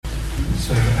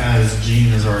So as Gene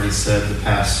has already said, the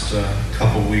past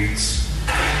couple weeks,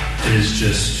 it is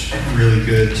just really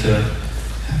good to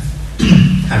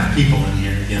have people in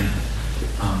here again.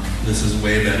 This is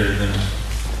way better than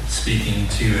speaking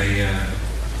to a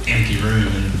empty room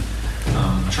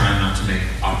and trying not to make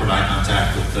awkward eye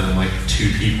contact with the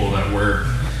two people that were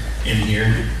in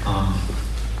here,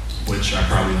 which I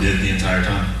probably did the entire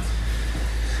time.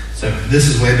 So this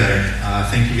is way better.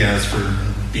 Thank you guys for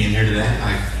being here today.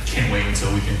 I can't wait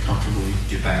until we can comfortably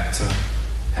get back to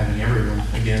having everyone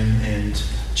again and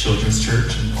children's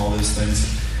church and all those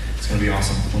things. It's going to be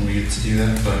awesome when we get to do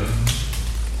that. But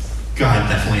God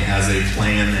definitely has a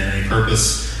plan and a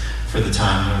purpose for the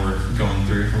time that we're going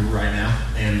through right now.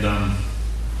 And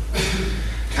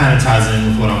kind of ties in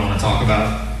with what I want to talk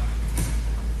about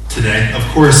today. Of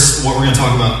course, what we're going to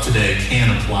talk about today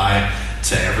can apply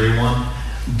to everyone.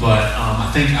 But I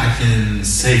think I can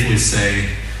safely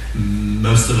say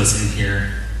most of us in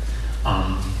here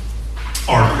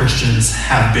are Christians,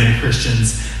 have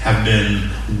been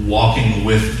walking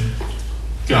with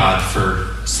God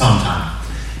for some time.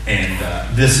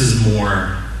 And this is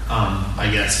more, I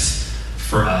guess,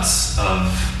 for us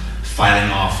of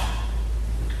fighting off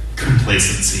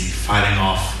complacency, fighting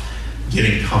off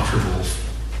getting comfortable,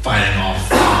 fighting off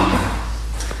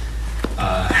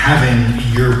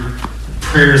having your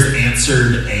prayers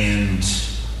answered and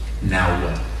now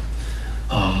what?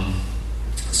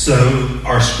 So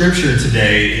our scripture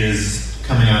today is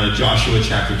coming out of Joshua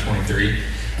chapter 23,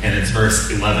 and it's verse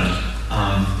 11.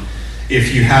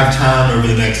 If you have time over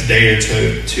the next day or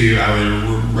two, I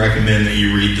would recommend that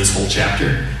you read this whole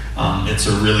chapter. It's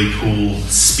a really cool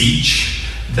speech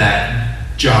that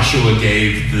Joshua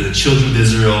gave the children of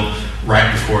Israel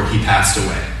right before he passed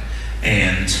away.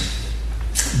 And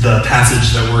the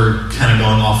passage that we're kind of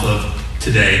going off of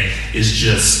today is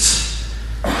just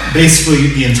basically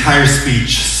the entire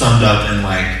speech summed up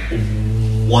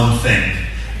in one thing.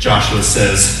 Joshua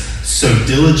says, "So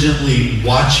diligently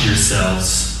watch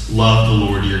yourselves, love the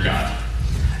Lord your God."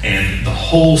 And the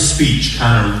whole speech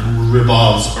kind of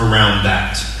revolves around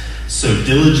that. So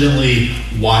diligently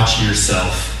watch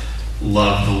yourself,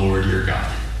 love the Lord your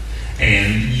God.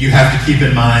 And you have to keep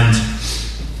in mind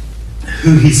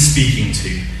who he's speaking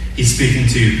to. He's speaking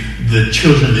to the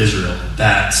children of Israel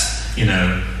that,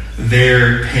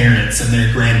 their parents and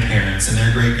their grandparents and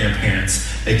their great-grandparents,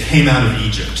 they came out of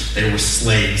Egypt. They were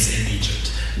slaves in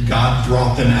Egypt. God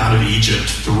brought them out of Egypt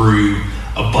through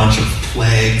a bunch of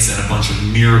plagues and a bunch of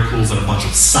miracles and a bunch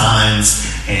of signs,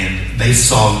 and they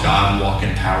saw God walk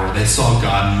in power. They saw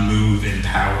God move in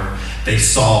power. They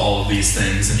saw all of these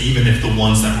things, and even if the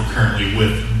ones that were currently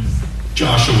with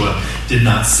Joshua did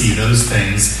not see those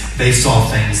things, they saw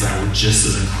things that were just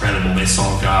as incredible. They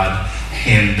saw God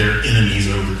hand their enemies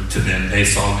over to them. They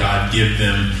saw God give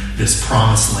them this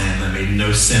promised land that made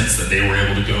no sense that they were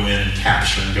able to go in and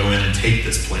capture and go in and take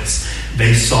this place.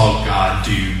 They saw God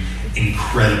do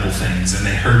incredible things, and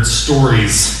they heard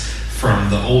stories from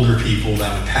the older people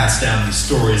that would pass down these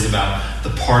stories about the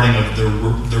parting of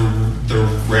the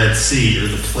Red Sea or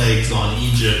the plagues on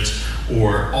Egypt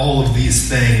or all of these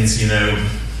things,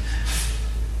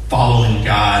 following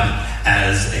God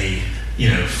as a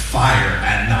fire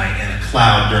at night and a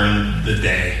cloud during the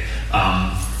day,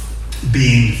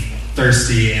 being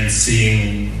thirsty and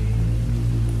seeing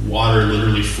water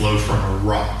literally flow from a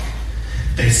rock.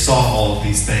 They saw all of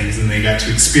these things and they got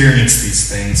to experience these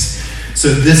things.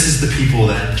 So this is the people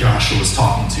that Joshua was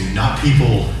talking to, not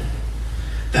people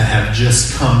that have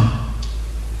just come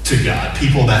to God,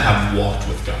 people that have walked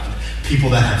with God, people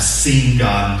that have seen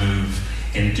God move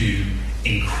and do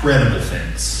incredible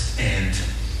things. And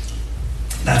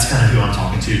that's kind of who I'm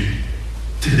talking to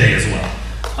today as well.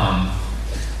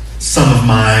 Some of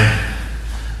my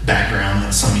background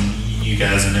that some of you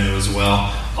guys know as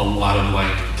well, a lot of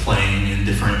playing in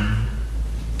different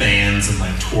bands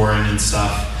and touring and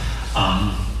stuff.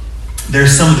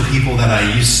 There's some of the people that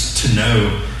I used to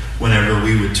know whenever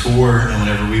we would tour and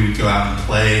whenever we would go out and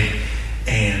play,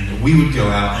 and we would go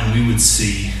out and we would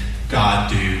see God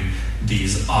do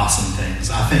these awesome things.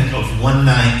 I think of one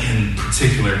night in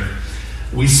particular,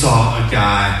 we saw a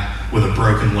guy with a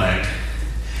broken leg,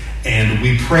 and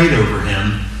we prayed over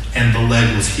him, and the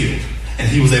leg was healed, and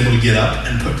he was able to get up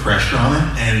and put pressure on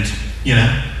it, and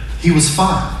he was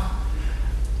fine.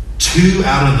 2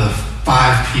 out of the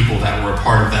 5 people that were a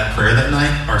part of that prayer that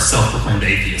night are self-proclaimed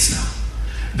atheists now.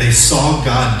 They saw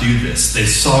God do this. They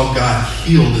saw God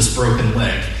heal this broken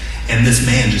leg, and this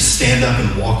man just stand up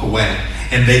and walk away,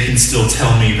 and they can still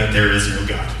tell me that there is no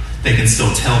God. They can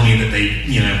still tell me that they,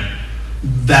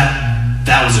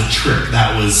 that was a trick.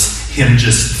 That was him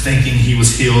just thinking he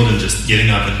was healed and just getting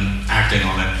up and acting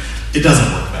on it. It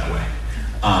doesn't work that way.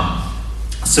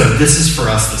 So this is for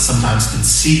us that sometimes can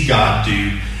see God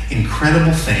do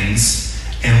incredible things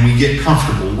and we get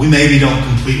comfortable. We maybe don't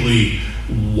completely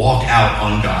walk out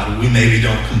on God. We maybe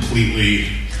don't completely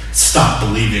stop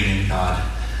believing in God.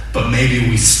 But maybe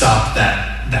we stop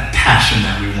that passion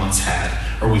that we once had,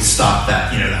 or we stop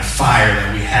that that fire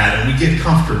that we had, and we get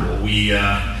comfortable. We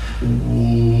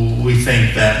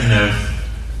think that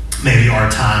maybe our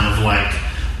time of like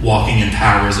walking in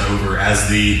power is over. As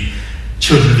the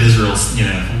children of Israel,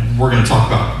 we're going to talk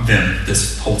about them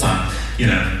this whole time.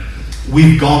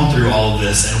 We've gone through all of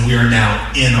this, and we are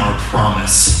now in our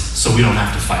promise, so we don't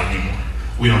have to fight anymore.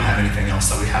 We don't have anything else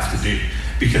that we have to do,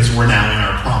 because we're now in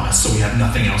our promise, so we have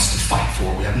nothing else to fight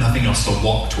for. We have nothing else to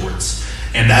walk towards.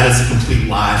 And that is a complete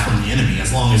lie from the enemy.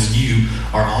 As long as you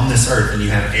are on this earth and you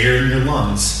have air in your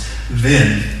lungs,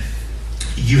 then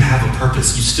you have a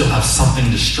purpose. You still have something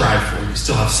to strive for. You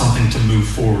still have something to move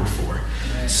forward for.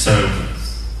 So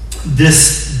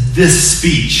this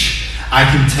speech, I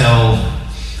can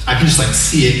just like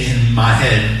see it in my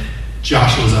head.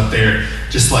 Joshua's up there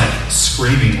just like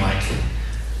screaming like,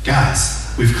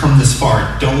 guys, we've come this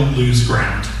far. Don't lose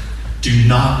ground. Do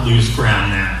not lose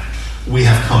ground now. We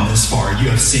have come this far. You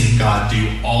have seen God do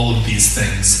all of these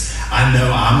things. I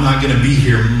know I'm not going to be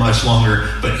here much longer,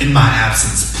 but in my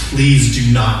absence, please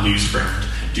do not lose ground.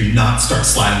 Do not start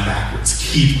sliding backwards.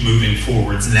 Keep moving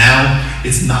forwards. Now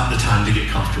is not the time to get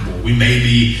comfortable. We may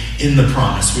be in the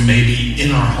promise. We may be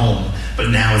in our home, but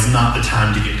now is not the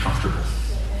time to get comfortable.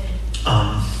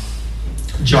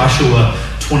 Joshua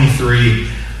 23,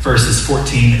 verses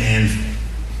 14 and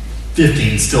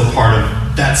 15, still part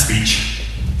of that speech.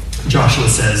 Joshua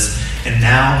says, "And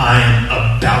now I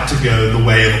am about to go the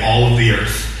way of all of the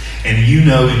earth, and you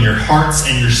know in your hearts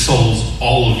and your souls,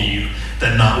 all of you,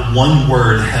 that not one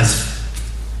word has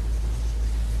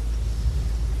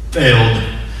failed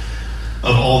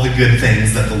of all the good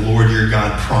things that the Lord your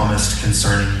God promised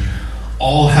concerning you.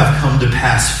 All have come to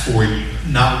pass for you.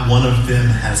 Not one of them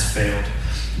has failed.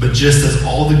 But just as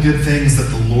all the good things that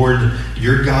the Lord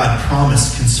your God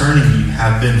promised concerning you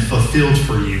have been fulfilled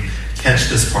for you," catch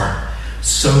this part,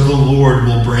 "so the Lord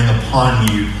will bring upon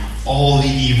you all the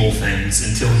evil things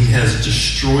until he has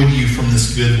destroyed you from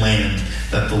this good land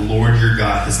that the Lord your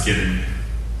God has given you."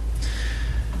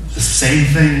 The same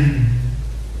thing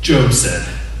Job said.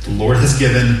 The Lord has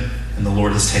given and the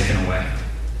Lord has taken away.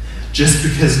 Just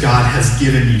because God has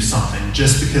given you something,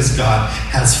 just because God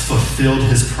has fulfilled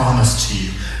his promise to you,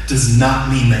 does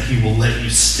not mean that he will let you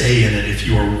stay in it if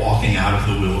you are walking out of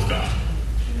the will of God.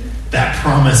 That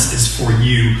promise is for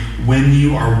you when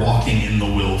you are walking in the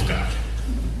will of God.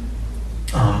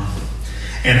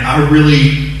 And I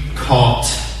really caught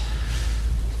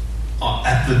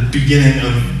at the beginning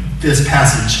of this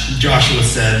passage, Joshua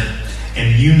said,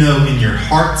 "And you know in your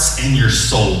hearts and your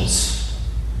souls."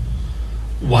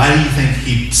 Why do you think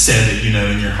he said that you know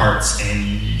in your hearts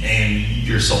and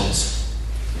your souls?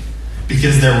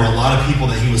 Because there were a lot of people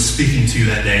that he was speaking to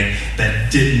that day that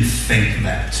didn't think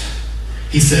that.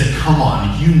 He said, come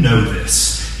on, you know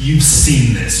this. You've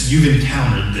seen this. You've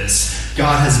encountered this.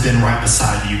 God has been right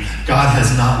beside you. God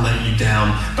has not let you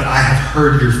down. But I have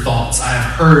heard your thoughts. I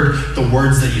have heard the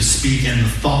words that you speak and the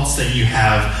thoughts that you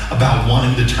have about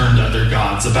wanting to turn to other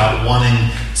gods, about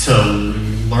wanting to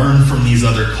learn from these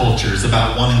other cultures,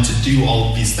 about wanting to do all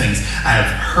of these things. I have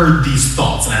heard these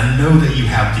thoughts, and I know that you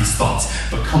have these thoughts.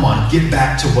 But come on, get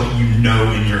back to what you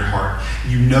know in your heart.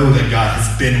 You know that God has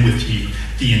been with you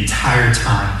the entire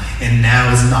time, and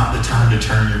now is not the time to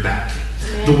turn your back.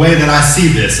 The way that I see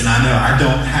this, and I know I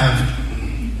don't have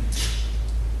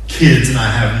kids and I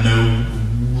have no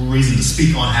reason to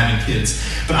speak on having kids,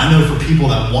 but I know for people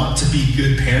that want to be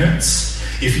good parents,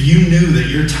 if you knew that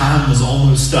your time was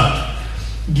almost up,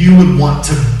 you would want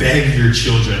to beg your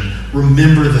children,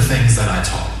 remember the things that I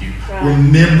taught you. Right.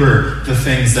 Remember the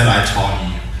things that I taught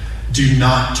you. Do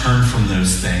not turn from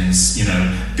those things.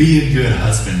 Be a good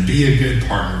husband, be a good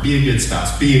partner, be a good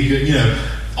spouse, be a good,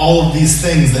 all of these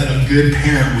things that a good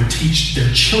parent would teach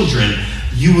their children.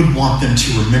 You would want them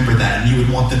to remember that, and you would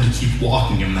want them to keep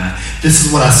walking in that. This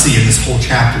is what I see in this whole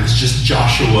chapter. It's just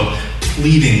Joshua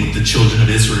pleading with the children of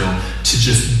Israel to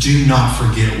just do not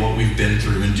forget what we've been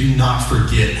through, and do not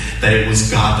forget that it was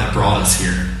God that brought us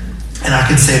here. And I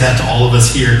can say that to all of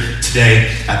us here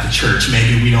today at the church.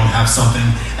 Maybe we don't have something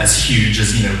as huge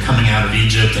as, coming out of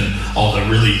Egypt and all the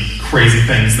really crazy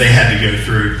things they had to go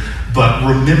through. But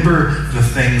remember the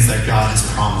things that God has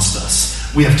promised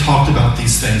us. We have talked about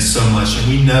these things so much, and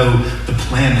we know the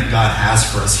plan that God has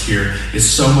for us here is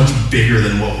so much bigger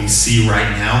than what we see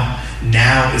right now.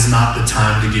 now is not the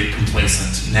time to get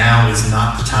complacent. Now is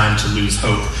not the time to lose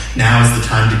hope. Now is the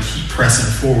time to keep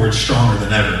pressing forward stronger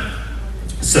than ever.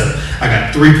 So I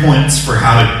got 3 points for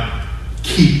how to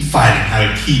keep fighting, how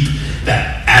to keep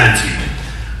that attitude.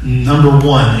 Number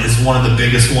 1 is one of the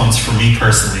biggest ones for me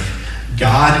personally.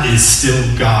 God is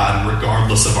still God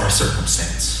regardless of our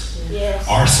circumstance. Yes.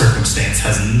 Our circumstance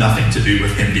has nothing to do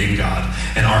with him being God,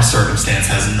 and our circumstance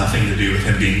has nothing to do with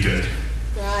him being good.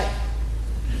 Right.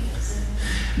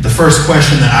 The first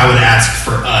question that I would ask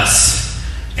for us,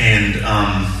 and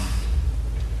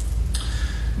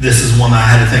this is one that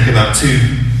I had to think about too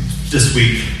this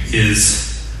week, is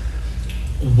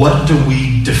what do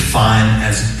we define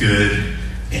as good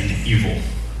and evil?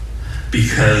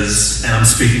 Because, and I'm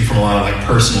speaking from a lot of like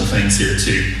personal things here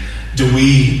too, do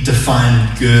we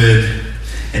define good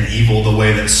and evil the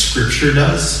way that Scripture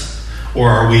does? Or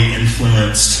are we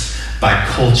influenced by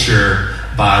culture,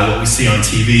 by what we see on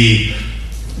TV,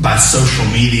 by social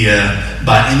media,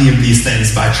 by any of these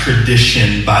things, by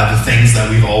tradition, by the things that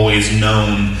we've always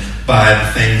known, by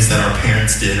the things that our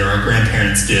parents did or our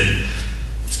grandparents did?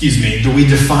 Do we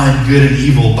define good and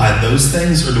evil by those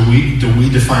things, or do we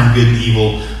define good and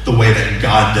evil the way that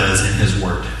God does in his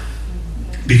word?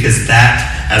 Because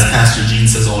that, as Pastor Gene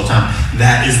says all the time,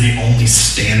 that is the only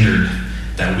standard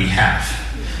that we have.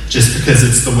 Just because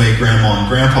it's the way Grandma and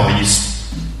Grandpa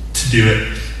used to do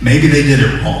it, maybe they did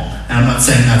it wrong. And I'm not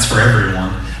saying that's for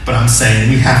everyone, but I'm saying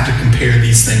we have to compare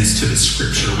these things to the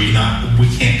Scripture. We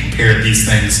can't compare these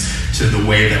things to the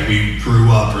way that we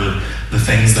grew up or the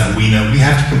things that we know. We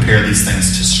have to compare these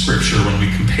things to Scripture when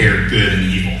we compare good and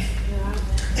evil.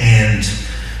 And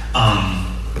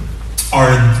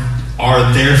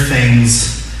are there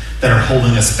things that are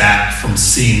holding us back from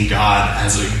seeing God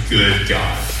as a good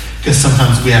God? Because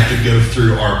sometimes we have to go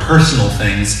through our personal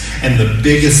things, and the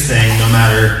biggest thing, no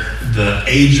matter the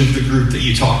age of the group that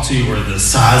you talk to or the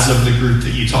size of the group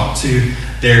that you talk to,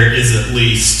 there is at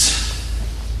least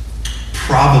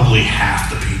probably half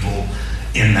the people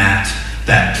in that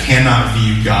cannot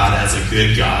view God as a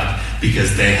good God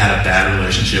because they had a bad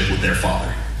relationship with their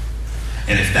father.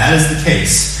 And if that is the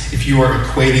case, if you are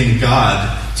equating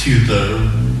God to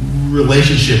the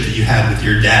relationship that you had with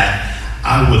your dad,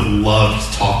 I would love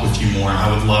to talk with you more. I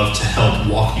would love to help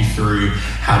walk you through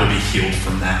how to be healed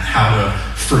from that, how to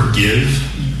forgive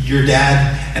your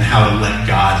dad, and how to let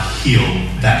God heal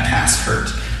that past hurt.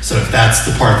 So if that's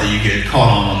the part that you get caught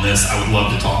on this, I would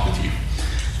love to talk with you.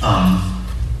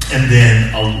 And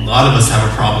then a lot of us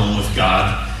have a problem with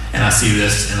God, and I see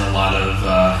this in a lot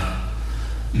of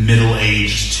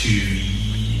middle-aged to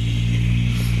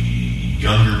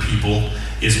younger people,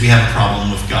 is we have a problem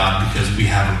with God because we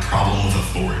have a problem with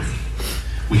authority.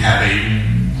 We have a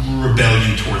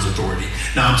rebellion towards authority.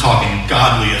 Now I'm talking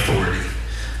godly authority.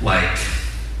 Like,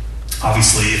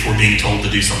 obviously, if we're being told to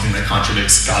do something that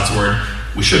contradicts God's word,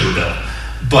 we should rebel.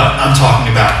 But I'm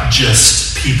talking about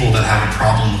just people that have a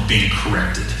problem with being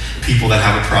corrected. People that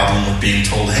have a problem with being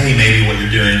told, hey, maybe what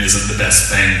you're doing isn't the best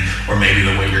thing, or maybe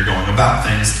the way you're going about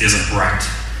things isn't right.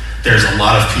 There's a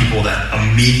lot of people that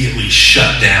immediately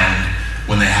shut down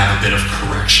when they have a bit of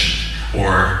correction,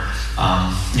 or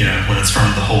when it's from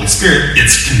the Holy Spirit,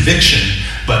 it's conviction.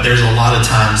 But there's a lot of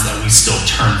times that we still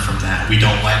turn from that. We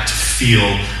don't like to feel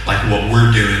like what we're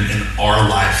doing in our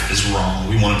life is wrong.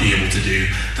 We want to be able to do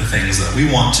the things that we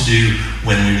want to do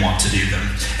when we want to do them.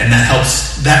 And that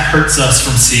hurts us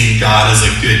from seeing God as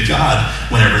a good God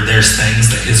whenever there's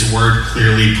things that his word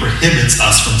clearly prohibits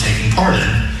us from taking part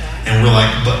in. And we're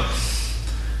like, but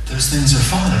those things are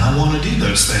fun and I want to do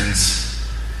those things.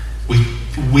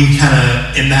 We kind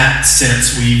of, in that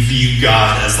sense, we view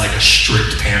God as like a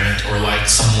strict parent, or like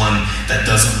someone that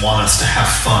doesn't want us to have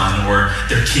fun, or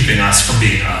they're keeping us from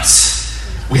being us.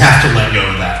 We have to let go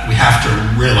of that. We have to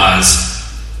realize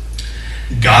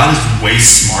God is way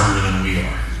smarter than we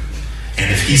are. And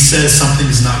if he says something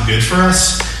is not good for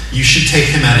us, you should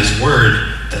take him at his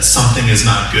word that something is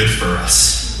not good for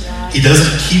us. He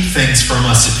doesn't keep things from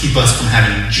us to keep us from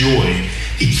having joy.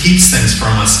 He keeps things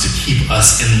from us to keep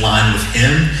us in line with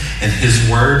him and his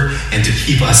word, and to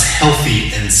keep us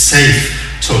healthy and safe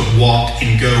to walk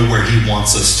and go where he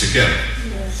wants us to go.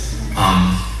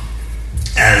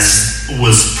 As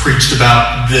was preached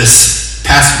about this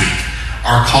past week,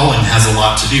 our calling has a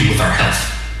lot to do with our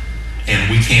health. And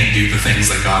we can't do the things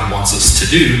that God wants us to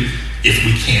do if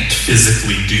we can't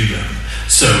physically do them.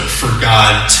 So for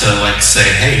God to say,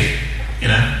 hey,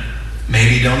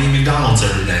 maybe don't eat McDonald's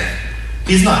every day.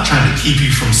 He's not trying to keep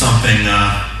you from something,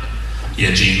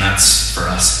 Gene, that's for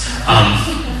us.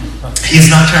 He's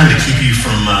not trying to keep you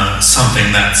from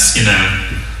something that's,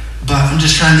 but I'm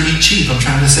just trying to eat cheap. I'm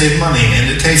trying to save money, and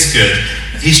it tastes good.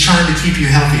 He's trying to keep you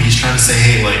healthy. He's trying to say,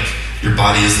 hey, like, your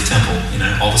body is the temple.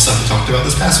 All the stuff we talked about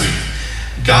this past week.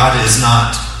 God is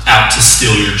not out to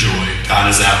steal your joy. God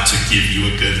is out to give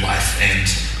you a good life and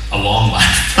a long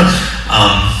life.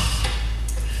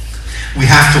 We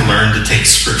have to learn to take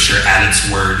Scripture at its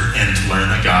word and to learn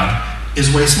that God is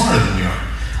way smarter than we are.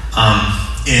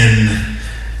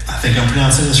 I think I'm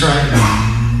pronouncing this right,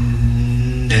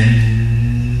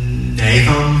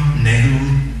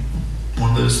 Nahum,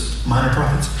 one of those minor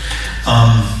prophets.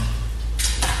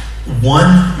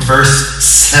 1 verse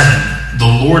 7, the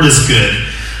Lord is good,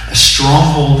 a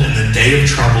stronghold in the day of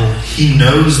trouble. He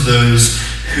knows those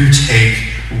who take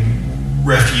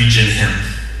refuge in him.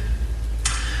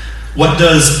 What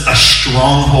does a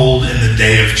stronghold in the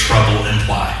day of trouble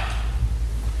imply?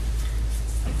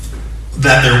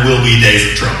 That there will be days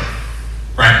of trouble,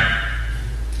 right?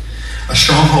 A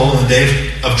stronghold in the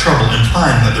day of trouble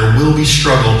implying that there will be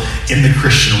struggle in the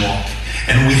Christian walk.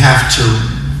 And we have to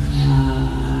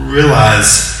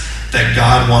realize that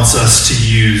God wants us to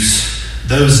use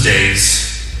those days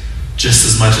just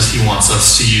as much as he wants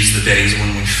us to use the days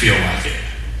when we feel like it.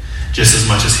 Just as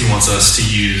much as he wants us to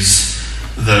use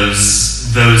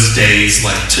those days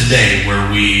like today where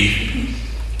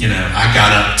I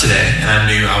got up today and I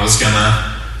knew I was going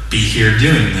to be here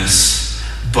doing this.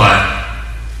 But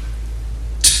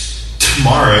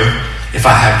tomorrow, if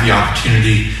I have the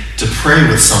opportunity to pray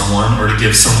with someone or to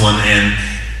give someone an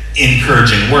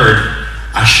encouraging word,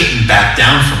 I shouldn't back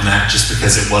down from that just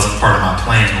because it wasn't part of my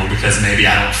plan or because maybe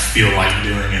I don't feel like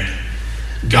doing it.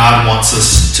 God wants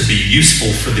us to be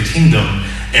useful for the kingdom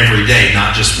every day,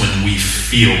 not just when we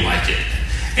feel like it.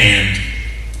 And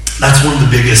that's one of the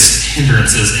biggest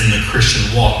hindrances in the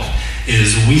Christian walk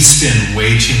is we spend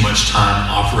way too much time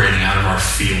operating out of our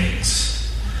feelings.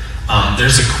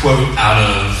 There's a quote out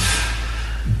of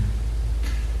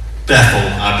Bethel,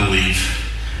 I believe,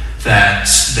 that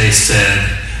they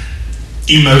said,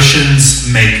 emotions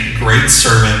make great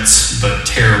servants but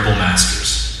terrible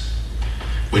masters,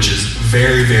 which is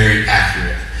very, very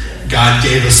accurate. God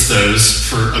gave us those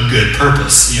for a good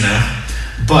purpose,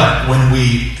 but when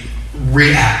we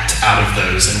react out of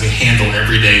those and we handle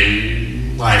everyday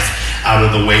life out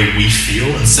of the way we feel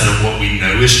instead of what we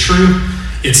know is true,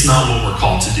 it's not what we're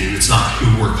called to do. It's not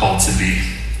who we're called to be.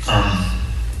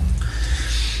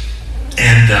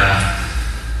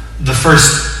 The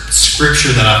first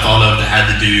scripture that I thought of that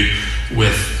had to do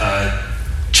with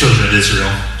children of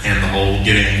Israel and the whole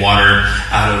getting water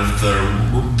out of the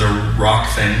rock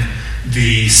thing,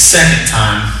 the second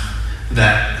time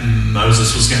that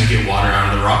Moses was going to get water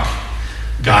out of the rock,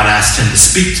 God asked him to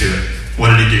speak to it.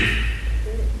 What did he do?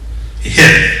 He hit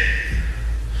it.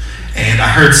 And I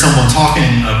heard someone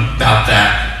talking about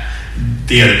that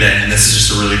the other day, and this is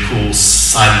just a really cool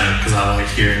side note because I like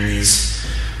hearing these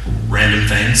random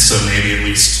things, so maybe at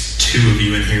least 2 of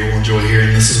you in here will enjoy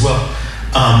hearing this as well.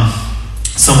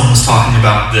 Someone was talking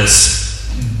about this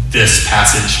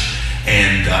passage,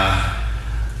 and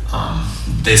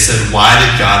they said, why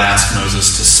did God ask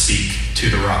Moses to speak to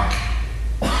the rock?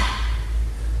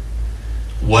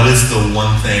 What is the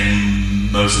one thing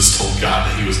Moses told God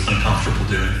that he was uncomfortable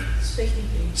doing?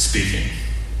 Speaking.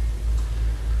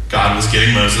 God was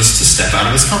getting Moses to step out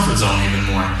of his comfort zone even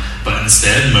more, but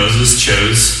instead Moses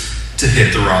chose to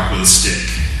hit the rock with a stick.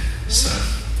 So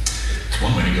it's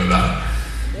one way to go about it.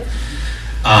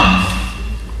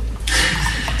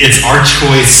 It's our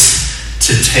choice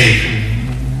to take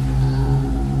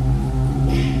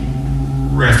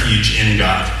refuge in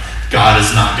God. God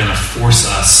is not going to force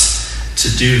us to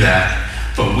do that,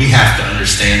 but we have to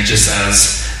understand, just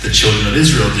as the children of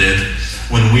Israel did,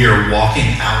 when we are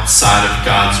walking outside of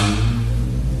God's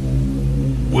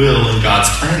will and God's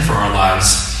plan for our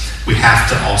lives, we have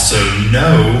to also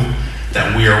know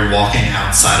that we are walking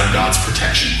outside of God's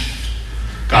protection.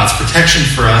 God's protection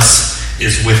for us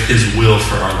is with his will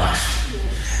for our life.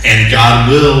 And God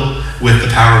will, with the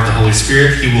power of the Holy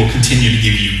Spirit, he will continue to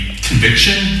give you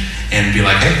conviction and be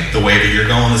like, hey, the way that you're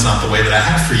going is not the way that I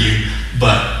have for you.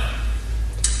 But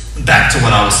back to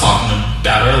what I was talking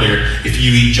about earlier, if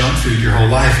you eat junk food your whole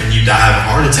life and you die of a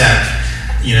heart attack,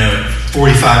 at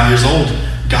 45 years old,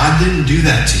 God didn't do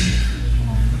that to you.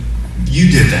 You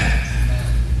did that.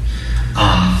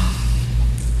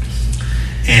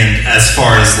 And as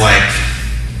far as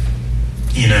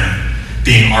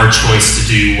being our choice to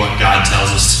do what God tells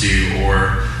us to do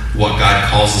or what God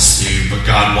calls us to do, but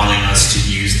God wanting us to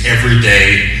use every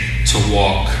day to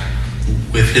walk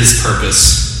with his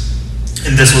purpose.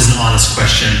 And this was an honest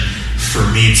question for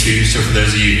me too. So for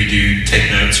those of you who do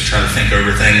take notes or try to think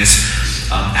over things,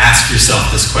 ask yourself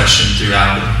this question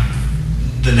throughout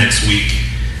the next week,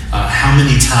 how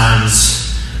many times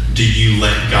do you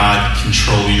let God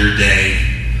control your day,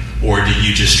 or do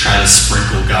you just try to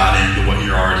sprinkle God into what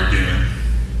you're already doing?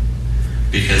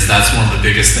 Because that's one of the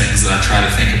biggest things that I try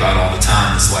to think about all the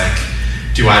time is like,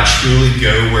 do I truly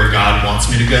go where God wants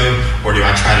me to go, or do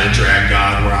I try to drag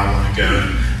God where I want to go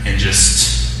and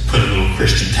just put a little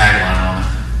Christian tagline on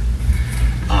it?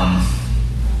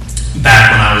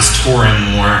 Back when I was touring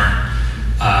more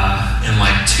in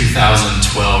like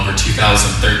 2012 or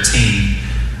 2013,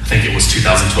 I think it was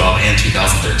 2012 and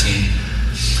 2013,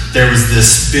 there was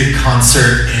this big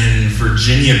concert in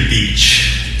Virginia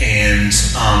Beach, and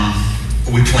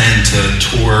we planned to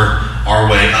tour our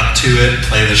way up to it,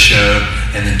 play the show,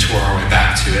 and then tour our way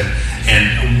back to it.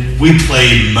 And we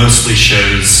played mostly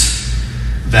shows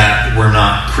that were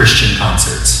not Christian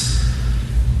concerts.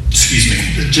 Excuse me.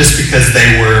 Just because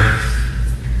they were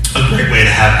a great way to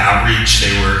have outreach.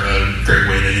 They were a great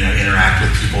way to, interact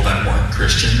with people that weren't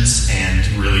Christians and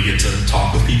really get to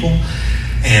talk with people.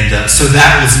 And so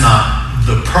that was not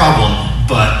the problem,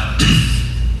 but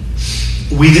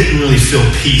we didn't really feel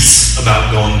peace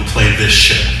about going to play this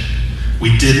show.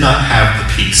 We did not have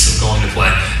the peace of going to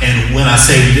play. And when I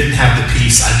say we didn't have the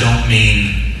peace, I don't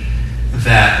mean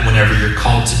that whenever you're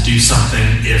called to do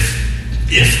something, if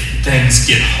things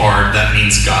get hard, that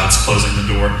means God's closing the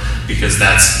door, because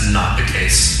that's not the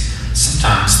case.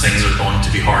 Sometimes things are going to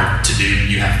be hard to do, and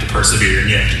you have to persevere, and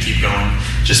you have to keep going.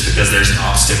 Just because there's an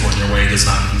obstacle in your way does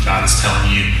not mean God is telling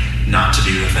you not to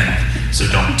do the thing. So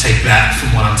don't take that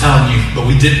from what I'm telling you. But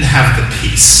we didn't have the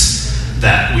peace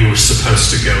that we were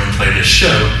supposed to go and play this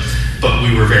show, but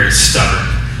we were very stubborn.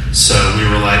 So we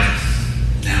were like,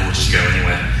 nah, we'll just go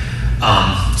anyway.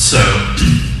 So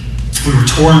we were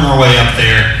touring our way up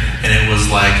there, and it was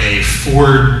like a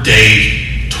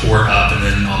 4-day tour up, and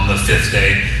then on the 5th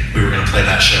day, we were going to play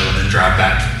that show and then drive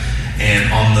back. And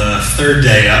on the 3rd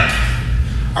day up,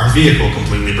 our vehicle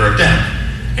completely broke down,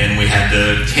 and we had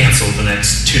to cancel the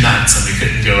next 2 nights, and we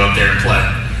couldn't go up there and play.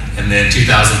 And then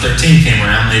 2013 came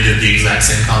around. They did the exact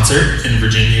same concert in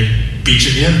Virginia Beach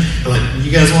again. They're like,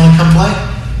 you guys want to come play?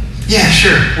 Yeah,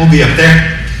 sure. We'll be up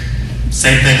there.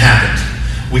 Same thing happened.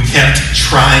 We kept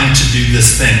trying to do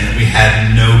this thing that we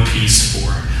had no peace for,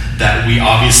 that we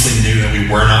obviously knew that we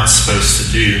were not supposed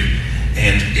to do,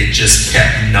 and it just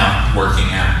kept not working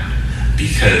out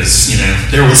because,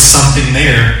 there was something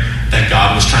there that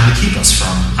God was trying to keep us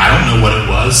from. I don't know what it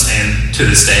was, and to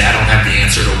this day I don't have the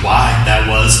answer to why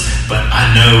that was, but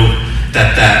I know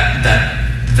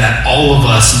that all of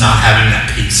us not having that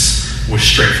peace was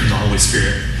straight from the Holy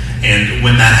Spirit. And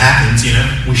when that happens,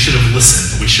 we should have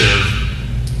listened. We should have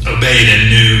obeyed and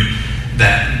knew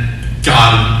that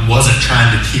God wasn't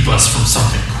trying to keep us from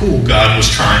something cool. God was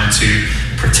trying to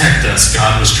protect us.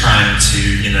 God was trying to,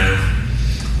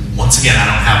 once again, I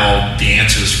don't have all the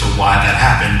answers for why that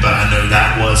happened, but I know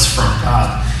that was from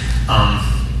God.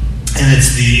 And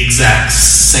it's the exact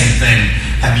same thing.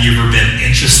 Have you ever been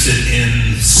interested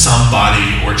in somebody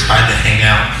or tried to hang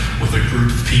out with a group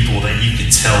of people that you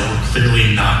could tell were clearly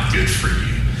not good for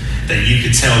you? That you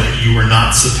could tell that you were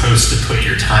not supposed to put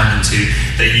your time into,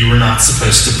 that you were not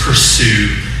supposed to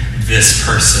pursue this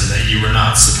person, that you were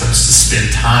not supposed to spend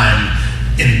time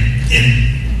in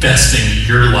investing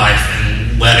your life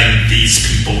and letting these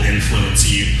people influence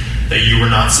you, that you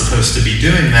were not supposed to be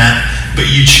doing that, but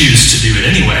you choose to do it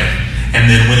anyway. And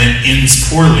then when it ends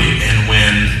poorly, and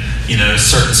when,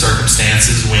 certain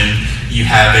circumstances, when you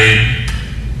have a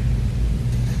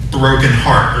broken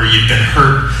heart or you've been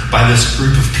hurt by this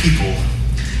group of people,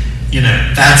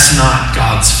 that's not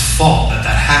God's fault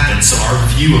that happened. So our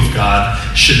view of God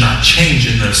should not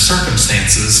change in those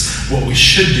circumstances. What we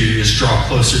should do is draw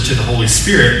closer to the Holy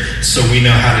Spirit so we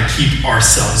know how to keep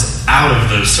ourselves out of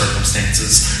those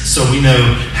circumstances, so we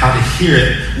know how to hear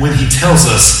it when He tells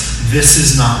us, this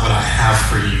is not what I have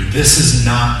for you. This is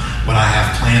not what I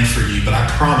have planned for you, but I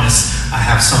promise I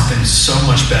have something so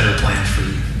much better planned for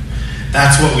you.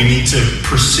 That's what we need to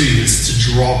pursue, is to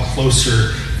draw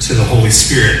closer to the Holy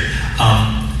Spirit.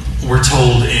 We're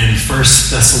told in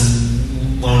 1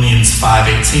 Thessalonians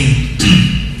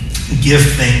 5:18, give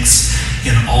thanks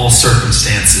in all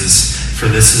circumstances, for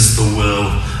this is the will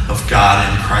of God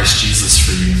in Christ Jesus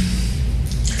for you.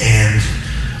 And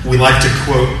we like to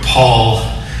quote Paul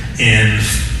in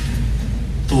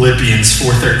Philippians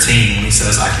 4:13 when he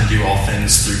says, I can do all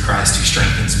things through Christ who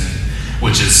strengthens me,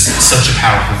 which is such a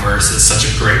powerful verse. It's such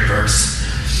a great verse.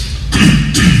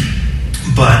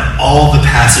 But all the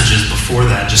passages before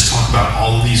that just talk about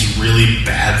all of these really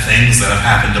bad things that have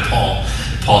happened to Paul.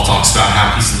 Paul talks about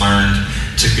how he's learned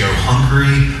to go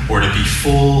hungry or to be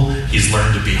full. He's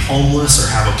learned to be homeless or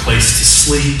have a place to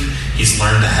sleep. He's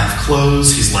learned to have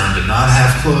clothes. He's learned to not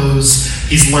have clothes.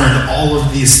 He's learned all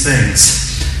of these things.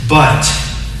 But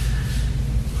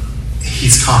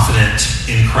he's confident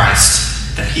in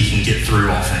Christ that he can get through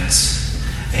all things,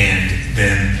 and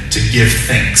then to give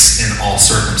thanks in all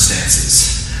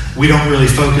circumstances. We don't really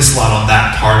focus a lot on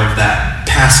that part of that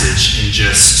passage, and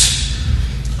just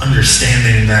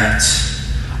understanding that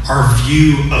our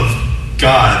view of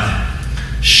God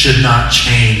should not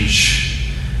change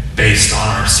based on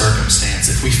our circumstance.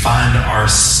 If we find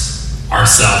ourselves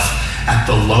at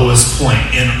the lowest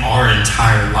point in our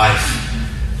entire life,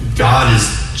 God is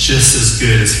just as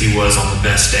good as he was on the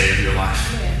best day of your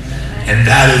life. And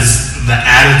that is the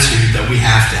attitude that we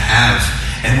have to have.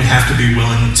 And we have to be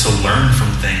willing to learn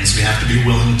from things. We have to be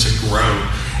willing to grow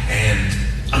and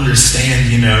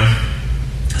understand,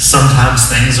 sometimes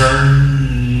things are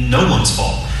no one's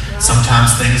fault.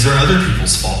 Sometimes things are other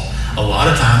people's fault. A lot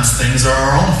of times things are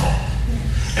our own fault.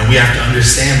 And we have to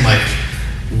understand,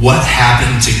 what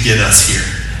happened to get us here?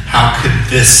 How could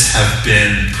this have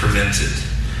been prevented?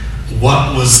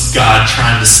 What was God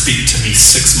trying to speak to me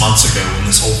 6 months ago when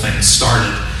this whole thing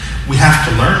started? We have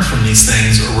to learn from these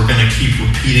things, or we're going to keep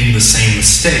repeating the same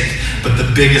mistake. But the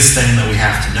biggest thing that we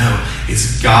have to know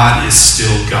is God is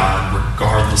still God,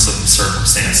 regardless of the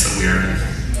circumstance that we are in.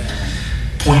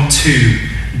 Point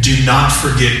 2, do not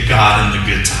forget God in the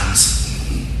good times.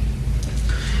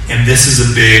 And this is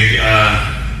a big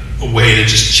way to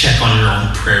just check on your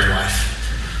own prayer life.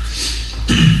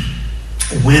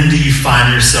 When do you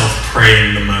find yourself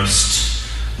praying the most?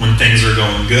 When things are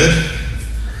going good?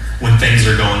 When things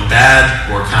are going bad?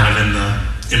 Or kind of in the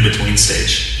in-between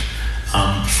stage?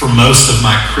 For most of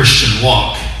my Christian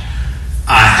walk,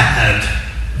 I had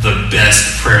the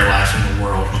best prayer life in the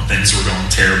world when things were going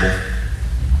terrible.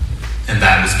 And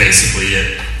that was basically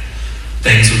it.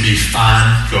 Things would be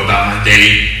fine, go about my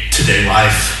day-to-day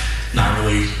life, not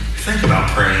really think about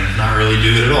praying, not really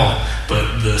do it at all.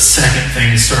 But the second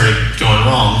things started going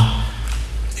wrong,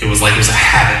 it was like it was a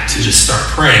habit to just start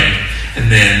praying. And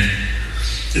then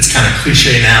it's kind of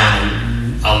cliche now,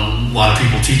 and a lot of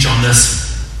people teach on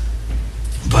this,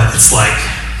 but it's like,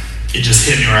 it just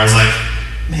hit me where I was like,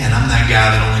 man, I'm that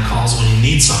guy that only calls when you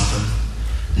need something.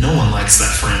 No one likes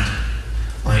that friend.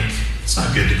 It's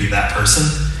not good to be that person.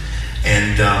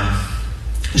 And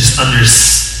just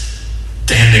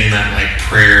understanding that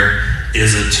prayer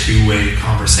is a two-way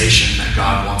conversation that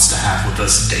God wants to have with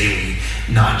us daily,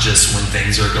 not just when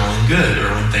things are going good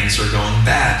or when things are going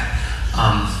bad.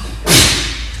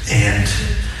 And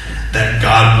that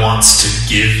God wants to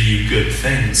give you good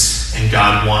things, and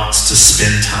God wants to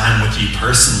spend time with you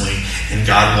personally, and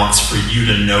God wants for you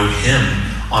to know him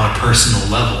on a personal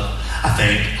level. I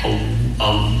think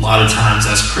a lot of times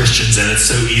as Christians, and it's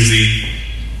so easy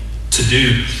to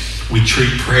do, we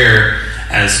treat prayer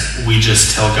as we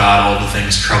just tell God all the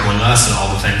things troubling us and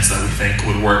all the things that we think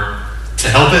would work to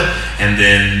help it, and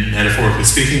then, metaphorically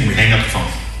speaking, we hang up the phone.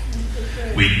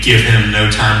 We give him no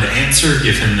time to answer,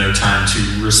 give him no time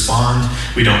to respond.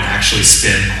 We don't actually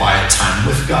spend quiet time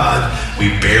with God. We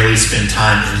barely spend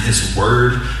time in his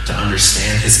word to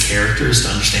understand his characters, to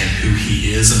understand who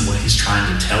he is and what he's trying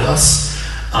to tell us.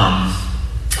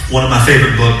 One of my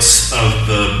favorite books of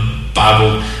the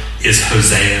Bible is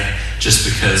Hosea, just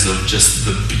because of just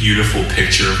the beautiful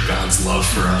picture of God's love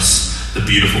for us, the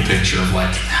beautiful picture of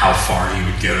how far he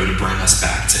would go to bring us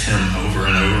back to him over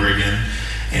and over again.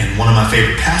 And one of my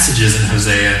favorite passages in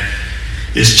Hosea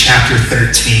is chapter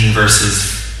 13, verses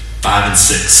 5 and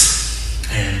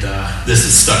 6. And this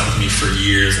has stuck with me for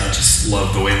years. I just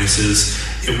love the way this is.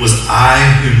 It was I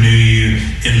who knew you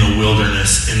in the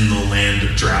wilderness, in the land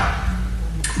of drought.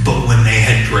 But when they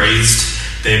had grazed,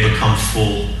 they become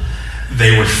full.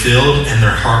 They were filled, and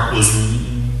their heart was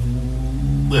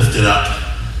lifted up.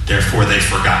 Therefore, they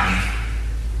forgot me.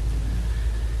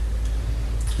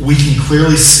 We can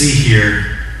clearly see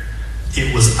here,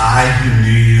 it was I who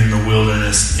knew you in the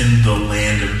wilderness, in the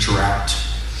land of drought.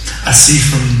 I see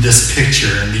from this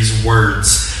picture and these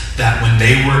words that when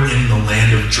they were in the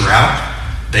land of drought,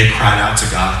 they cried out to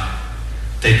God.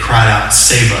 They cried out,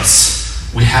 save us.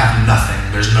 We have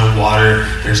nothing. There's no water.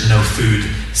 There's no food.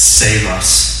 Save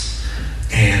us.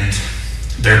 And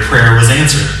their prayer was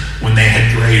answered. When they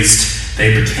had grazed,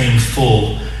 they became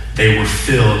full. They were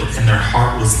filled, and their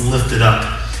heart was lifted up.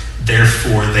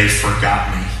 Therefore, they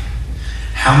forgot me.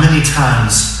 How many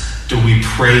times do we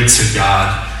pray to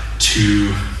God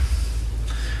to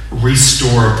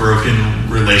restore a broken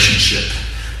relationship,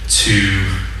 to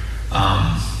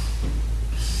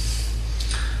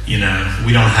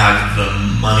we don't have the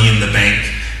money in the bank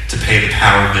to pay the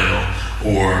power bill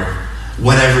or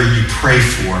whatever you pray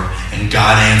for, and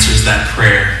God answers that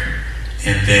prayer,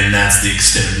 and then that's the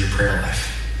extent of your prayer life.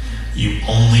 You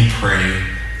only pray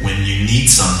when you need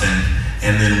something,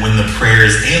 and then when the prayer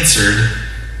is answered,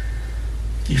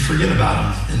 you forget about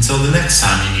them until the next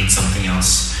time you need something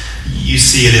else. You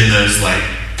see it in those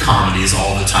comedies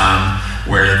all the time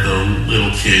where the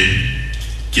little kid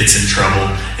gets in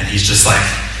trouble and he's just like,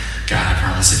 God, I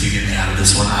promise if you get me out of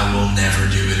this one, I will never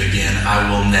do it again. I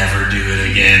will never do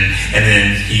it again. And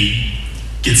then he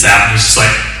gets out and he's just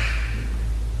like,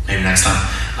 maybe next time.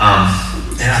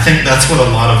 And I think that's what a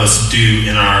lot of us do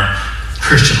in our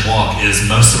Christian walk, is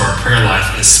most of our prayer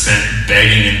life is spent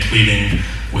begging and pleading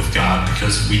with God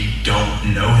because we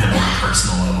don't know him on a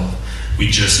personal level. We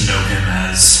just know him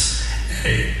as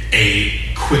a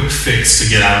quick fix to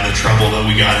get out of the trouble that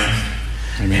we got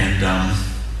in. Amen. And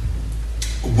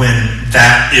when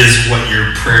that is what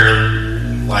your prayer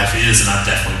life is, and I've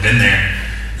definitely been there,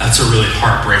 that's a really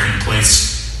heartbreaking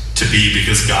place to be,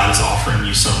 because God is offering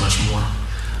you so much more.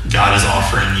 God is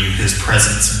offering you his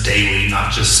presence daily,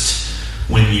 not just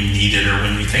when you need it or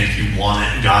when you think you want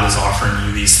it. God is offering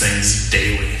you these things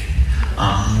daily,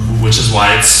 which is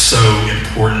why it's so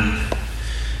important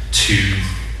to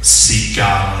seek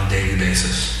God on a daily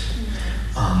basis.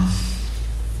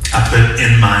 I put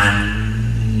in my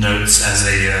notes as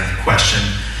a question,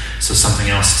 so something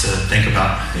else to think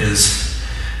about is,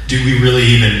 do we really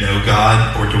even know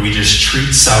God, or do we just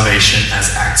treat salvation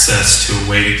as access to a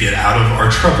way to get out of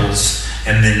our troubles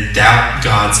and then doubt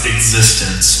God's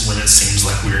existence when it seems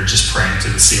like we're just praying to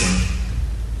the ceiling?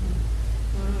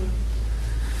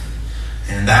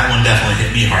 And that one definitely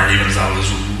hit me hard, even as I was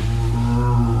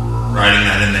writing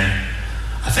that in there.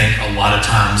 I think a lot of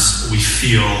times we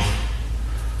feel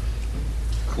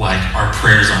like our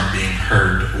prayers aren't being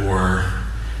heard, or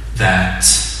that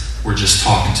we're just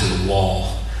talking to the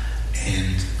wall.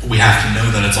 And we have to know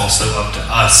that it's also up to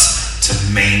us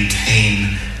to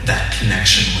maintain that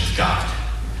connection with God.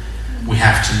 We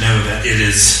have to know that it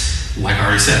is, like I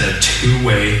already said, a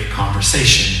two-way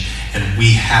conversation, and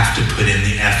we have to put in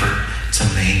the effort to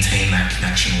maintain that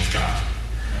connection with God.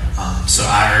 So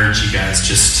I urge you guys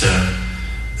just to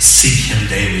seek him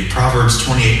daily. Proverbs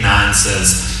 28:9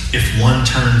 says, if one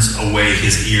turns away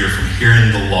his ear from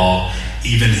hearing the law,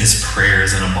 even his prayer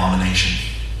is an abomination.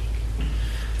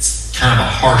 It's kind of a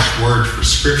harsh word for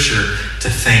Scripture to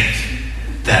think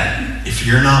that if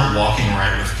you're not walking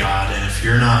right with God, and if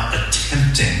you're not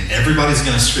attempting, everybody's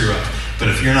going to screw up, but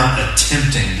if you're not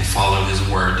attempting to follow his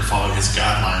word, to follow his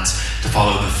guidelines, to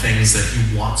follow the things that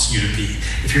he wants you to be,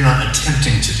 if you're not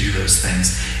attempting to do those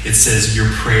things, it says your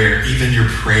prayer, even your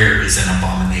prayer, is an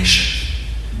abomination.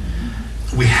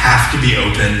 We have to be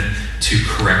open to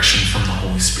correction from the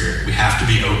Holy Spirit. We have to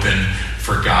be open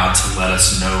for God to let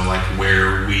us know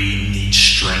where we need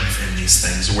strength in these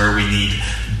things, where we need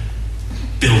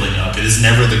building up. It is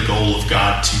never the goal of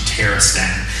God to tear us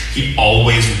down. He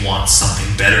always wants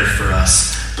something better for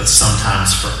us, but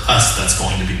sometimes for us that's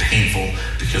going to be painful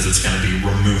because it's going to be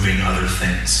removing other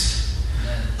things.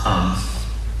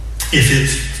 If it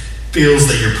feels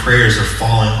that your prayers are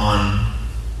falling on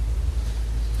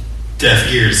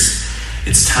deaf ears,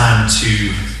 it's time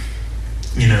to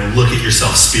look at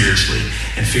yourself spiritually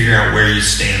and figure out where you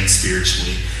stand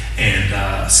spiritually.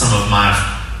 And some of my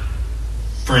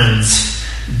friends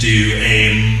do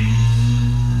a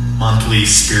monthly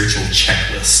spiritual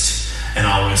checklist, and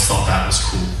I always thought that was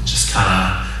cool, just kind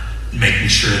of making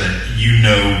sure that you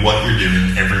know what you're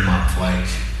doing every month.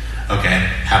 Okay,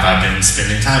 have I been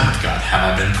spending time with God? Have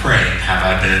I been praying? Have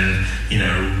I been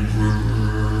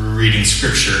reading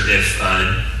scripture? If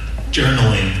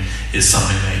journaling is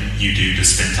something that you do to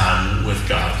spend time with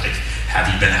God,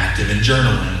 have you been active in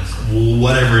journaling?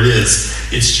 Whatever it is,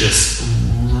 it's just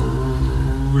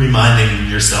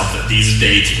reminding yourself that these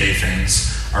day-to-day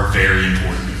things are very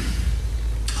important.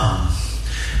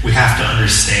 We have to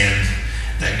understand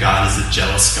that God is a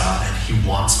jealous God, and he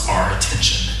wants our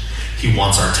attention. He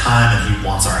wants our time, and he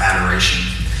wants our adoration.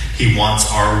 He wants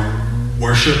our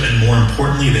worship, and more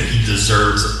importantly, that he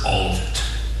deserves all of it.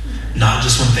 Not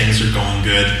just when things are going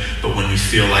good, but when we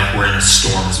feel like we're in a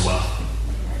storm as well.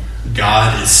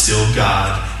 God is still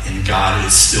God, and God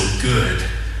is still good,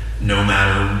 no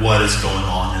matter what is going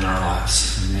on in our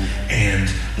lives. And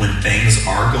when things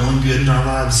are going good in our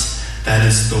lives, that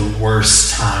is the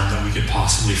worst time that we could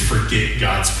possibly forget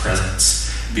God's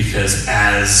presence. Because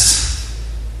as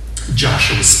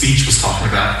Joshua's speech was talking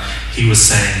about, he was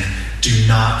saying, do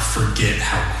not forget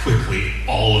how quickly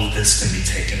all of this can be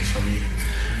taken from you.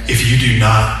 If you do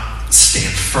not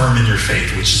stand firm in your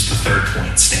faith, which is the third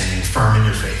point, standing firm in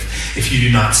your faith. if you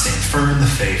do not stand firm in the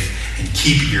faith and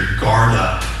keep your guard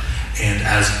up. And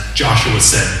as Joshua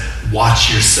said,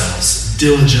 watch yourselves,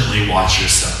 diligently watch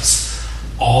yourselves.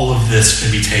 All of this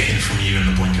can be taken from you in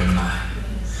the blink of an eye.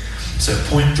 So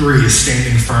point 3 is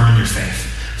standing firm in your faith.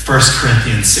 1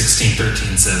 Corinthians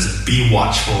 16:13 says, be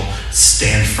watchful,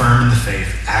 stand firm in the faith,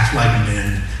 act like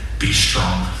men, be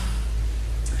strong.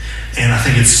 And I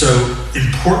think it's so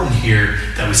important here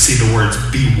that we see the words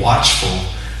be watchful,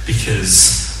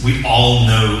 because we all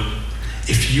know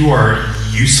if you are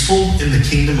useful in the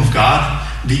kingdom of God,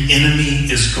 the enemy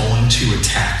is going to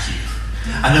attack you.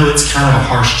 I know it's kind of a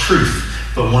harsh truth,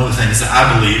 but one of the things that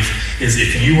I believe is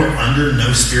if you are under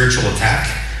no spiritual attack,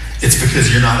 it's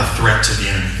because you're not a threat to the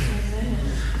enemy.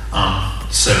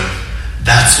 So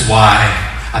that's why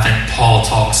I think Paul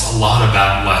talks a lot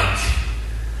about, like,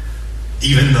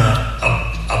 even the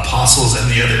apostles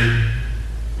and the other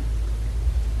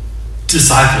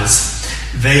disciples,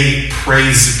 they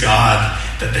praised God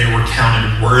that they were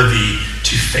counted worthy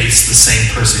to face the same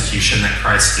persecution that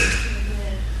Christ did.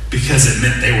 Because it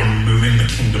meant they were moving the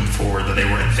kingdom forward, that they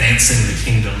were advancing the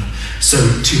kingdom. So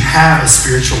to have a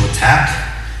spiritual attack,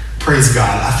 praise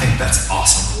God, I think that's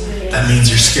awesome. That means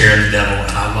you're scared of the devil,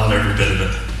 and I love every bit of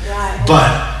it.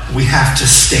 But we have to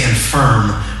stand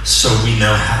firm so we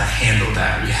know how to handle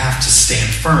that. We have to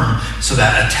stand firm so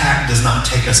that attack does not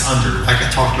take us under. Like I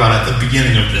talked about at the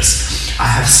beginning of this, I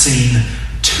have seen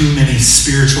too many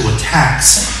spiritual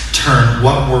attacks turn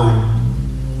what were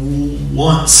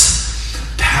once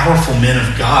powerful men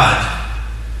of God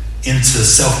into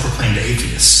self-proclaimed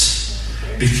atheists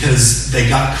because they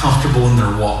got comfortable in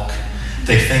their walk.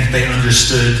 They think they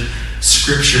understood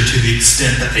Scripture to the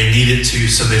extent that they needed to,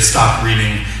 so they stopped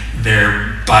reading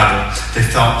their Bible. They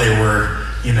thought they were,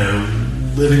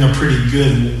 living a pretty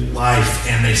good life,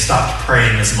 and they stopped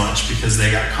praying as much because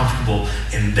they got comfortable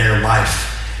in their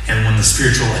life. And when the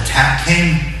spiritual attack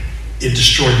came, it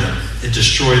destroyed them. It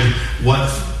destroyed what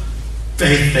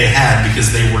faith they had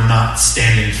because they were not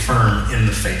standing firm in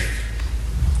the faith.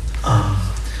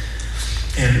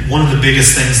 And one of the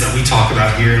biggest things that we talk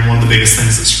about here, and one of the biggest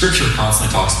things that Scripture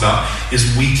constantly talks about,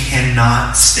 is we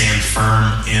cannot stand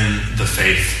firm in the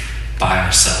faith by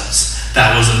ourselves.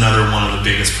 That was another one of the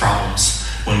biggest problems.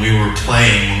 When we were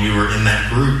playing, when we were in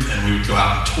that group, and we would go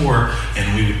out and tour,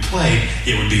 and we would play,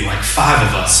 it would be like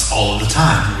 5 of us all of the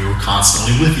time. We were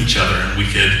constantly with each other, and we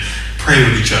could pray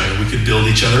with each other. We could build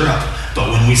each other up.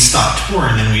 But when we stopped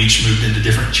touring and we each moved into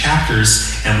different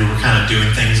chapters, and we were kind of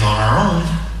doing things on our own,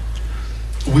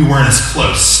 we weren't as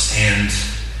close. And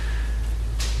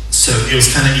so it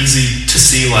was kind of easy to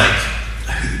see, like,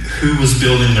 who was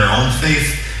building their own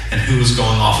faith and who was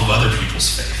going off of other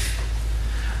people's faith.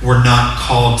 We're not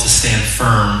called to stand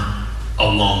firm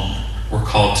alone. We're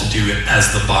called to do it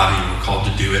as the body. We're called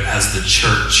to do it as the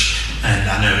church. And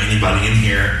I know anybody in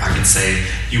here, I can say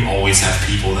you always have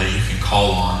people that you can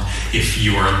call on. If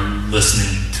you are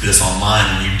listening to this online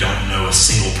and you don't know a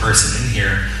single person in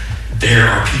here, there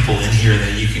are people in here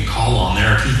that you can call on. There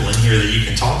are people in here that you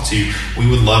can talk to. We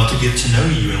would love to get to know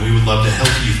you, and we would love to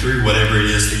help you through whatever it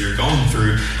is that you're going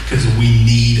through, because we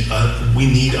need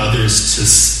others to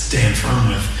stand firm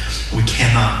with. We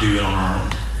cannot do it on our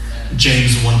own.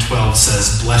 James 1:12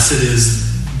 says, "Blessed is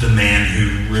the man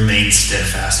who remains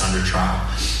steadfast under trial.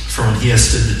 For when he has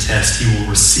stood the test, he will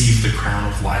receive the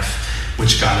crown of life,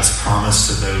 which God has promised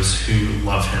to those who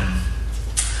love him."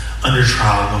 Under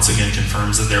trial, once again,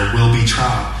 confirms that there will be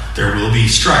trial. There will be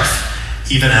strife.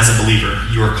 Even as a believer,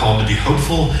 you are called to be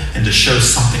hopeful and to show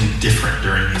something different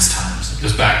during these times. It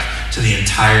goes back to the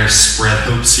entire Spread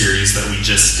Hope series that we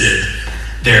just did.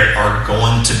 There are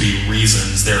going to be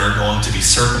reasons, there are going to be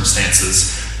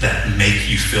circumstances that make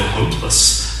you feel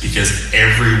hopeless because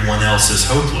everyone else is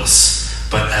hopeless.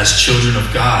 But as children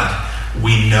of God,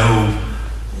 we know,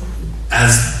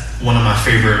 as one of my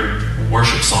favorite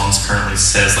worship songs currently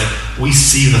says, like, we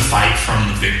see the fight from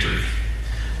the victory.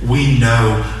 We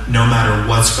know no matter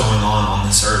what's going on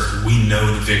this earth, we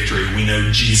know the victory. We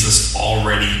know Jesus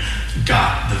already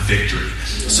got the victory.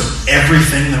 So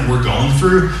everything that we're going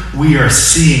through, we are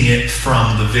seeing it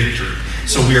from the victory.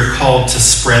 So we are called to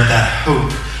spread that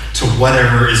hope to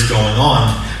whatever is going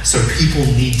on. So people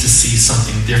need to see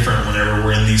something different whenever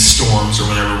we're in these storms or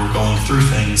whenever we're going through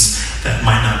things that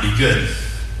might not be good.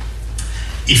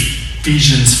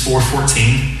 Ephesians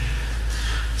 4:14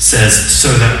 says,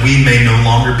 "So that we may no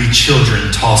longer be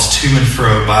children, tossed to and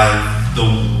fro by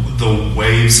the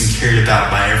waves and carried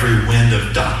about by every wind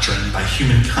of doctrine, by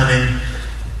human cunning,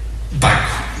 by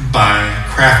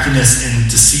craftiness and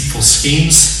deceitful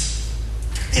schemes."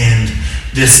 And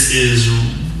this is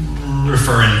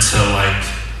referring to, like,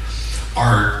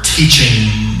 our teaching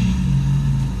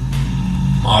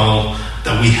model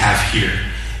that we have here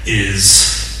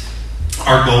is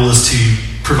our goal is to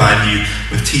provide you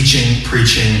with teaching,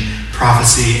 preaching,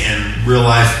 prophecy, and real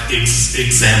life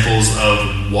examples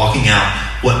of walking out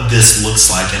what this looks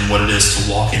like and what it is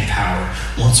to walk in power.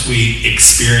 Once we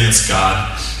experience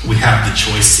God, we have the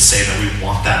choice to say that we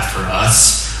want that for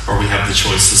us, or we have the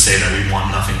choice to say that we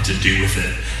want nothing to do with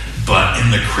it. But in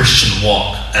the Christian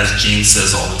walk, as Gene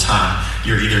says all the time,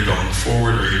 you're either going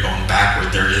forward or you're going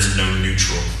backward. There is no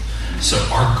neutral. So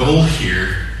our goal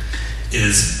here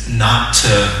is not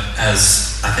to,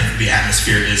 as I think the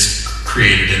atmosphere is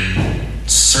created in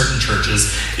certain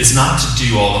churches, is not to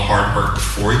do all the hard work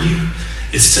for you.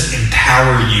 It's to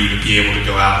empower you to be able to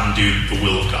go out and do the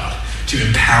will of God. To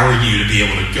empower you to be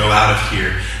able to go out of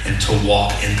here and to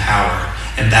walk in power.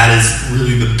 And that is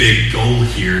really the big goal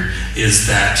here, is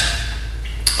that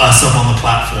us up on the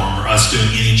platform or us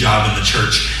doing any job in the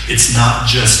church, it's not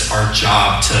just our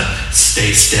job to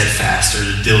stay steadfast or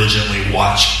to diligently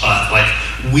watch us. Like,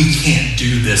 we can't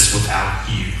do this without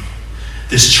you.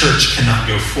 This church cannot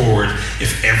go forward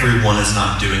if everyone is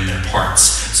not doing their parts.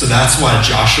 So that's why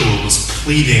Joshua was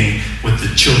pleading with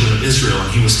the children of Israel,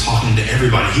 and he was talking to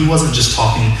everybody. He wasn't just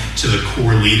talking to the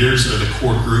core leaders or the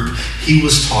core group. He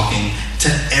was talking to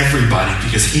everybody,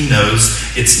 because he knows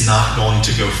it's not going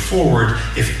to go forward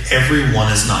if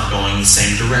everyone is not going the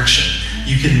same direction.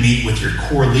 You can meet with your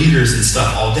core leaders and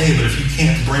stuff all day, but if you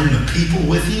can't bring the people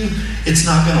with you, it's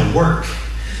not going to work.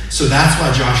 So that's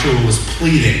why Joshua was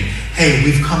pleading, hey,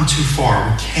 we've come too far.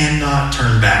 We cannot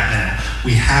turn back now.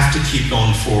 We have to keep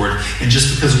going forward. And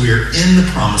just because we are in the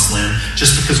promised land,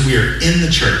 just because we are in the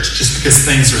church, just because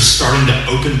things are starting to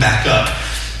open back up,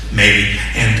 maybe,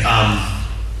 and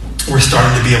we're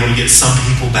starting to be able to get some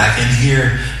people back in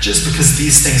here, just because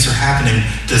these things are happening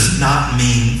does not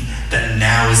mean that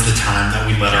now is the time that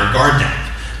we let our guard down.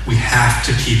 We have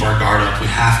to keep our guard up. We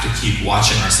have to keep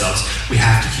watching ourselves. We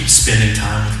have to keep spending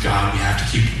time with God. We have to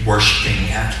keep worshiping.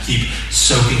 We have to keep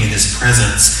soaking in His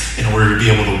presence in order to be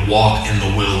able to walk in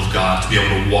the will of God, to be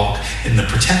able to walk in the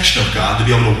protection of God, to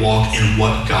be able to walk in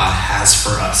what God has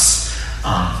for us.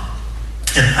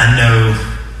 And I know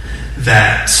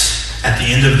that at the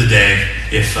end of the day,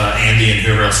 if Andy and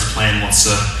whoever else is playing wants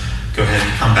to go ahead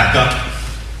and come back up,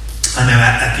 I know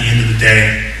at the end of the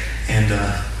day, and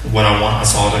what I want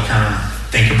us all to kind of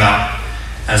think about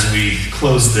as we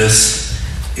close this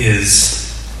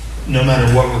is, no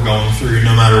matter what we're going through,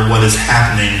 no matter what is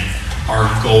happening, our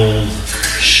goal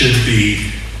should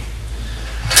be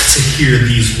to hear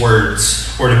these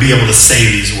words, or to be able to say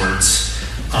these words.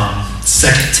 2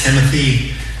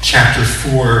 Timothy chapter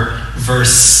 4,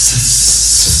 verse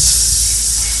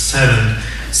 7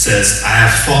 says, I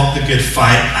have fought the good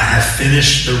fight, I have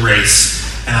finished the race,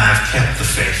 and I have kept the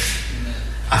faith.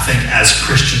 I think as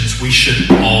Christians, we should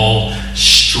all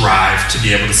strive to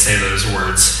be able to say those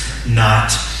words.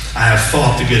 Not, I have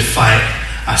fought the good fight,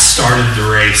 I started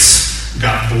the race,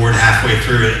 got bored halfway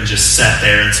through it, and just sat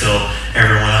there until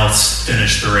everyone else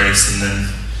finished the race, and then,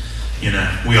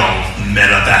 we all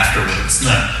met up afterwards.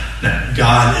 No,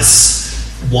 God is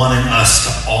wanting us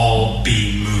to all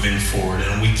be moving forward,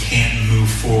 and we can't move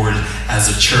forward as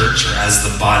a church or as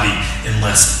the body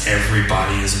unless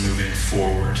everybody is moving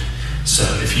forward. So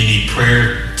if you need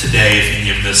prayer today, if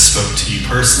any of this spoke to you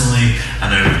personally,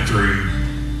 I know through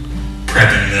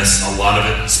prepping this, a lot of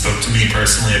it spoke to me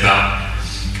personally about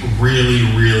really,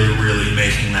 really, really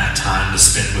making that time to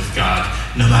spend with God.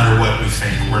 No matter what we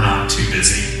think, we're not too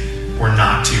busy. We're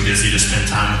not too busy to spend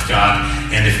time with God.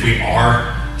 And if we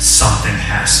are, something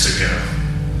has to go.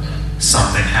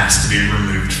 Something has to be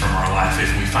removed from our life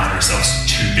if we find ourselves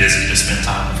too busy to spend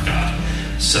time with God.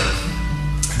 So,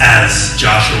 as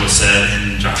Joshua said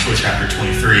in Joshua chapter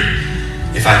 23,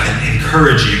 if I can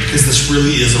encourage you, because this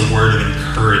really is a word of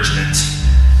encouragement,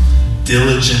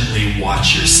 diligently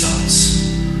watch yourselves.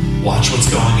 Watch what's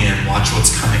going in. Watch what's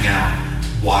coming out.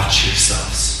 Watch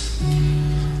yourselves.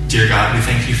 Dear God, we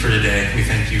thank you for today. We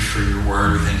thank you for your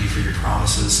word. We thank you for your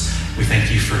promises. We thank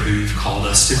you for who you've called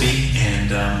us to be, and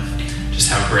just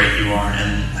how great you are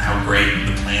and how great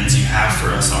the plans you have for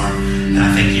us are. And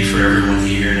I thank you for everyone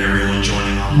here and everyone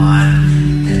joining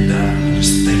online. And I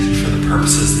just thank you for the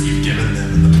purposes that you've given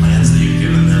them and the plans that you've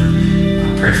given them.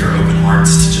 I pray for open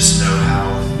hearts to just know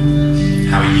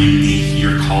how unique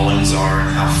your callings are and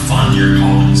how fun your callings